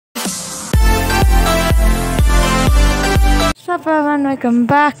Sup everyone, welcome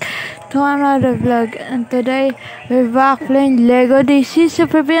back to another vlog, and today we're back playing Lego DC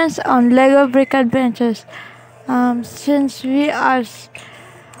Supervillains on Lego Brick Adventures. Since we are,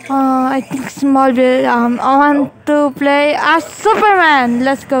 I think Smallville, I want to play as Superman.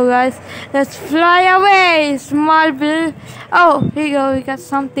 Let's go guys, let's fly away, Smallville. Oh, here you go, we got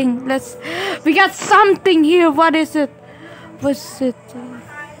something, we got something here, what is it? What's it?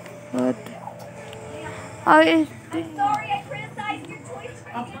 What? Oh, it,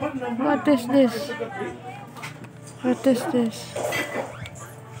 what is this? What is this?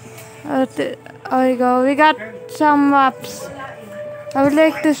 There we go. We got some maps. I would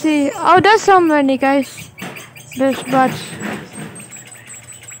like to see. Oh, there's so many guys. There's bunch.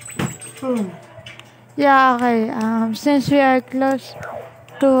 Yeah. Okay. Since we are close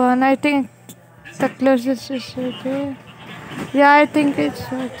to one, I think the closest is right here. Yeah, I think it's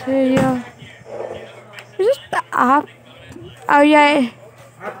right here. Yeah. Is it the app? Oh yeah.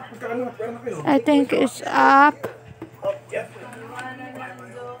 I think it's up.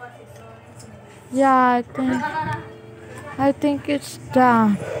 Yeah, I think it's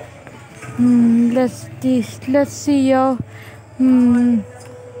down. Let's see, yo.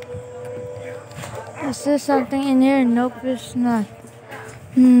 Is there something in here? Nope, it's not.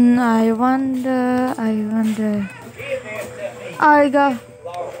 I wonder. I go.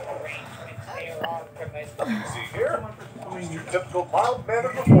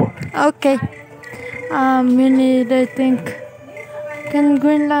 Okay. We need, I think. Can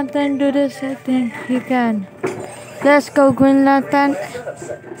Green Lantern do this? I think he can. Let's go, Green Lantern. How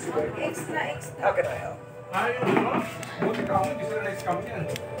can I help?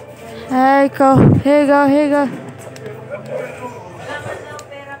 There you go. Here you go.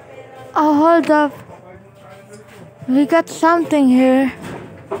 Oh, hold up. We got something here.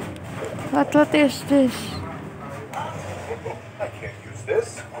 What is this? I can't use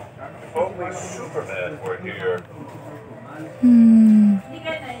this. If only Superman were here.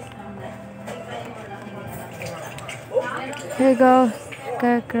 Here you go.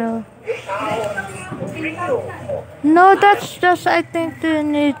 Scarecrow. No, that's just, I think they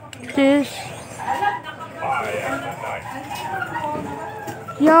need this.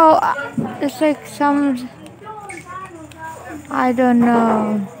 Yo, it's like some, I don't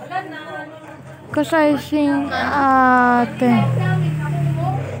know. Cause I sing thing.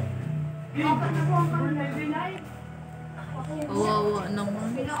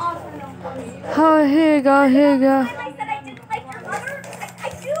 Oh, here you go.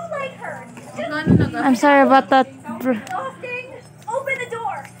 I'm sorry about that. Open the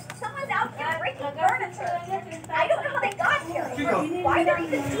door. Someone's out here breaking furniture. I don't know how they got here. Why they're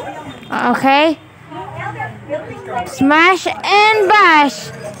even doing it. Okay. Now they're building Smash and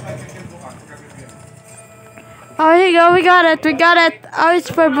bash. Oh, here you go. We got it. Oh, it's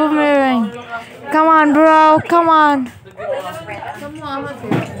for Boomerang. Come on, bro. Come on.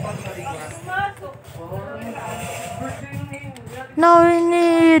 No, we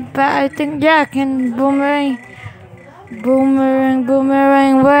need, but I think, yeah, can Boomerang.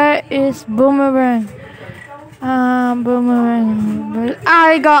 Where is Boomerang? Boomerang.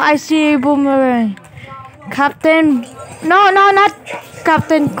 I go. I see Boomerang. Captain. No, not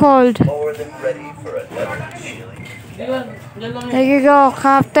Captain Cold. More than ready for another chili. There you go,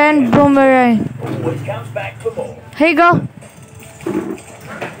 Captain Boomerang. Which comes back for more. Here you go.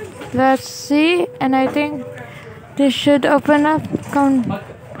 Let's see, and I think this should open up. Come.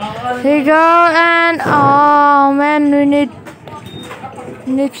 Here you go, and oh man, we need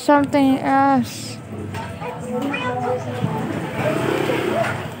something else.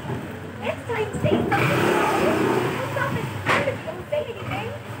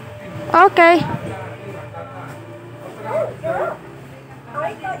 Okay.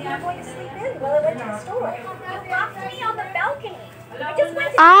 I thought you were going to sleep in while I went to the store. You locked me on the balcony. I just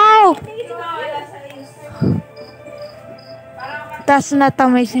went to Ow! amazing view. That's not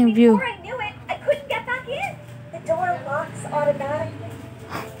amazing view. Before I knew it, I couldn't get back in. The door locks automatically.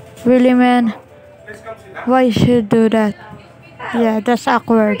 Really, man? Why you should do that? Yeah, that's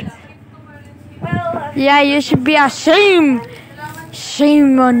awkward. Well, Yeah, you should be ashamed.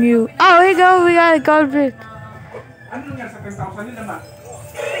 Shame on you. Oh, here you go. We got a gold brick.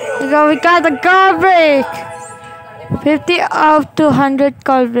 We got a gold brick. 50 of 200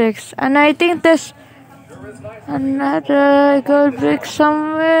 gold bricks. And I think there's another gold brick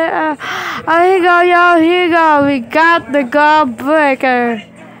somewhere. Oh, here you go, yo. Here you go. We got the gold breaker.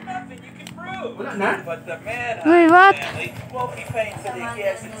 But the man Wait, what? won't be paying for the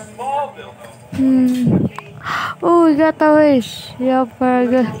gas in Smallville. Oh, we got a wish. Yeah, very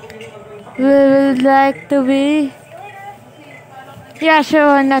good. We would like to be Yeah,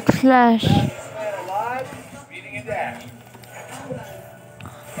 sure, next flash. Alive, beating a dash.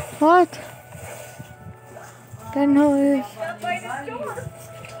 What? Then who is?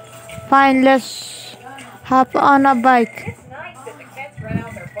 Fine, let's hop on a bike. It's nice that the kids rent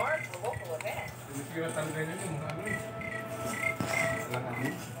out their barn for local events.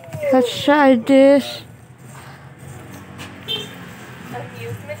 Let's try this.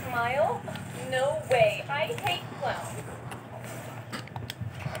 Amusement mile? No way. I hate clowns.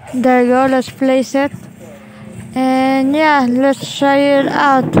 There you go, let's place it. And yeah, let's try it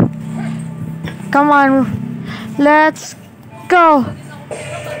out. Come on, let's go.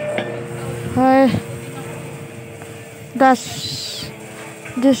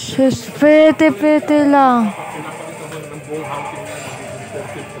 This is pretty long.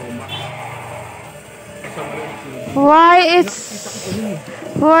 Why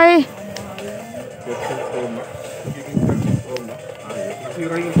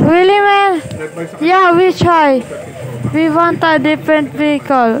really, man? Yeah, we try. We want a different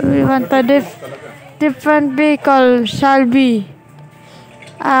vehicle. We want a different vehicle. Shall be.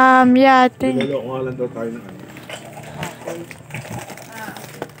 Yeah, I think.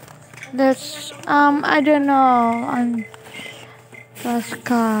 Let's I don't know on this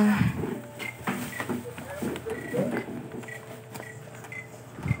car.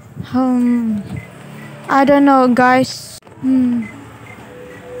 I don't know, guys.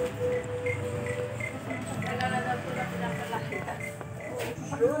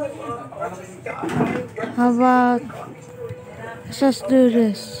 How about let's just do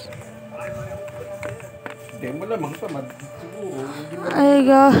this? There you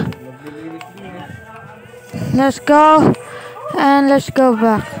go. Let's go and let's go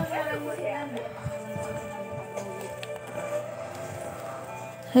back.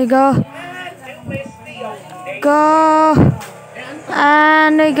 There you go. Go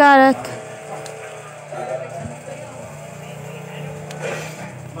and we got it.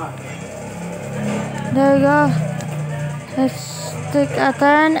 There you go. Let's take a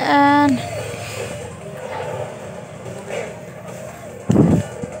turn and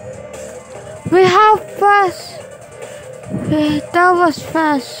we have fast. That was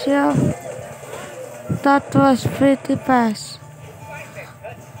fast, yo. That was pretty fast.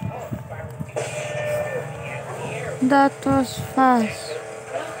 That was fast.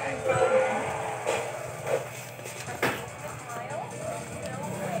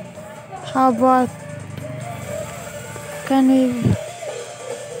 How about can we?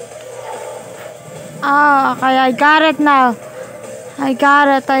 Oh, okay, I got it now. I got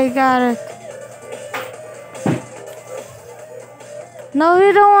it. No,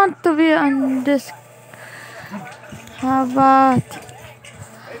 we don't want to be on this. How about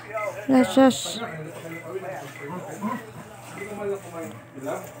let's just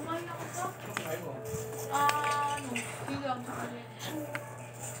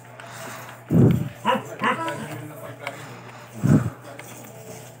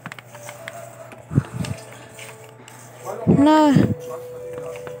no.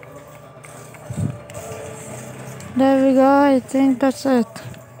 There we go. I think that's it.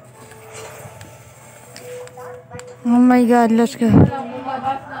 Oh my God, let's go.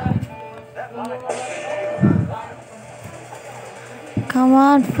 Come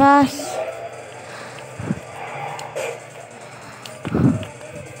on, fast.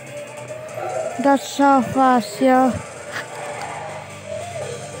 That's so fast, yo.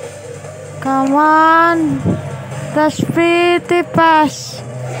 Come on. That's pretty fast.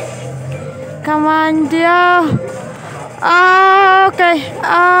 Come on, yo. Oh, okay.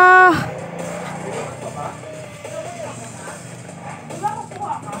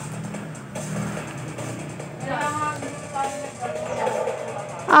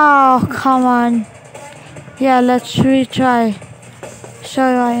 Oh, come on. Yeah, let's retry. So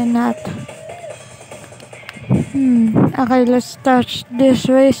why not? Okay, let's start this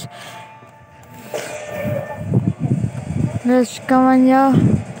race. Let's come on, yo.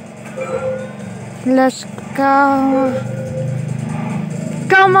 Let's go.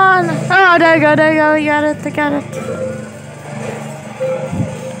 Come on. Oh, there you go. We got it.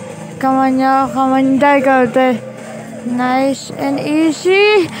 Come on, yo. Come on, there you go. There. Nice and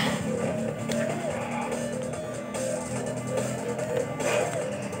easy.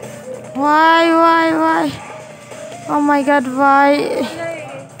 Why? Oh my God, why?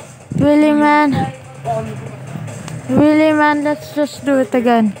 Really, man? Let's just do it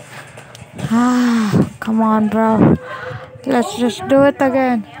again. Come on, bro. Let's just do it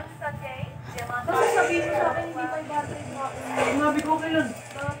again.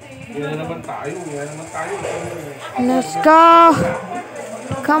 Yan na naman tayo. Let's go.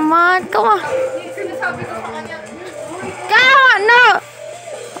 Come on, come on. Come on, no.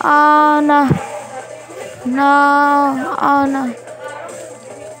 Oh, no. No, oh, no.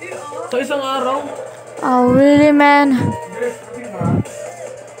 Sa isang araw? Oh, really, man?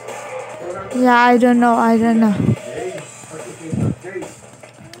 Yeah, I don't know.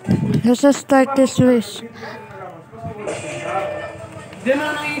 Let's just start this race. Diyan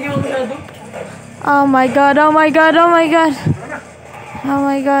na nangigiwang masyado. Oh my god, oh my god, oh my god. Oh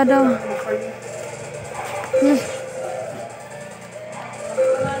my god, oh.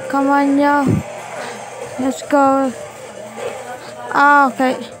 Come on, yo. Let's go. Ah,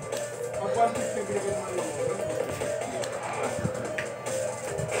 okay.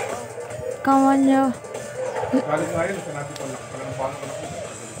 Come on, yo.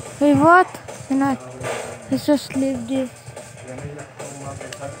 Wait, what? Not. Let's just leave this.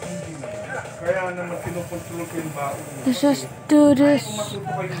 Kaya naman pinokontrol ko yung baon mo. Let's just do this. Matuto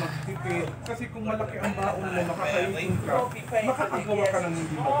kayong magtipid. Kasi kung malaki ang baon mo, makakaipon ka, makakagawa ka ng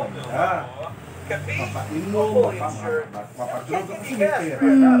hindi maganda. Papainom, papadroga, kasi may pera.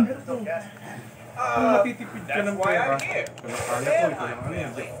 Kung matitipid ka ng pera, kung kaya ko, ito lang ano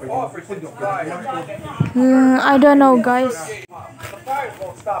yan, pwede mag-ipod, I don't know, guys.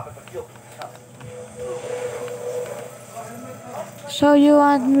 So you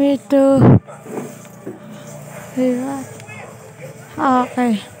want me to... Wait, what? Ah,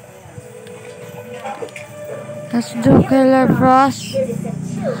 okay. Let's do Killer Frost.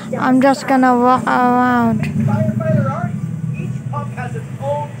 I'm just gonna walk around. Firefighter Art, each pump has its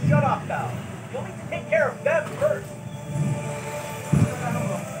own shut-off valve. You'll need to take care of them first.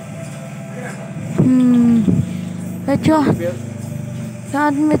 Wait, you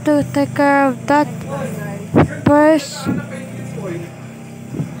want me to take care of that first?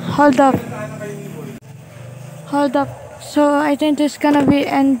 Hold up. So I think this is gonna be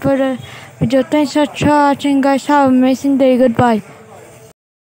end for the video. Thanks for watching, guys. Have an amazing day. Goodbye.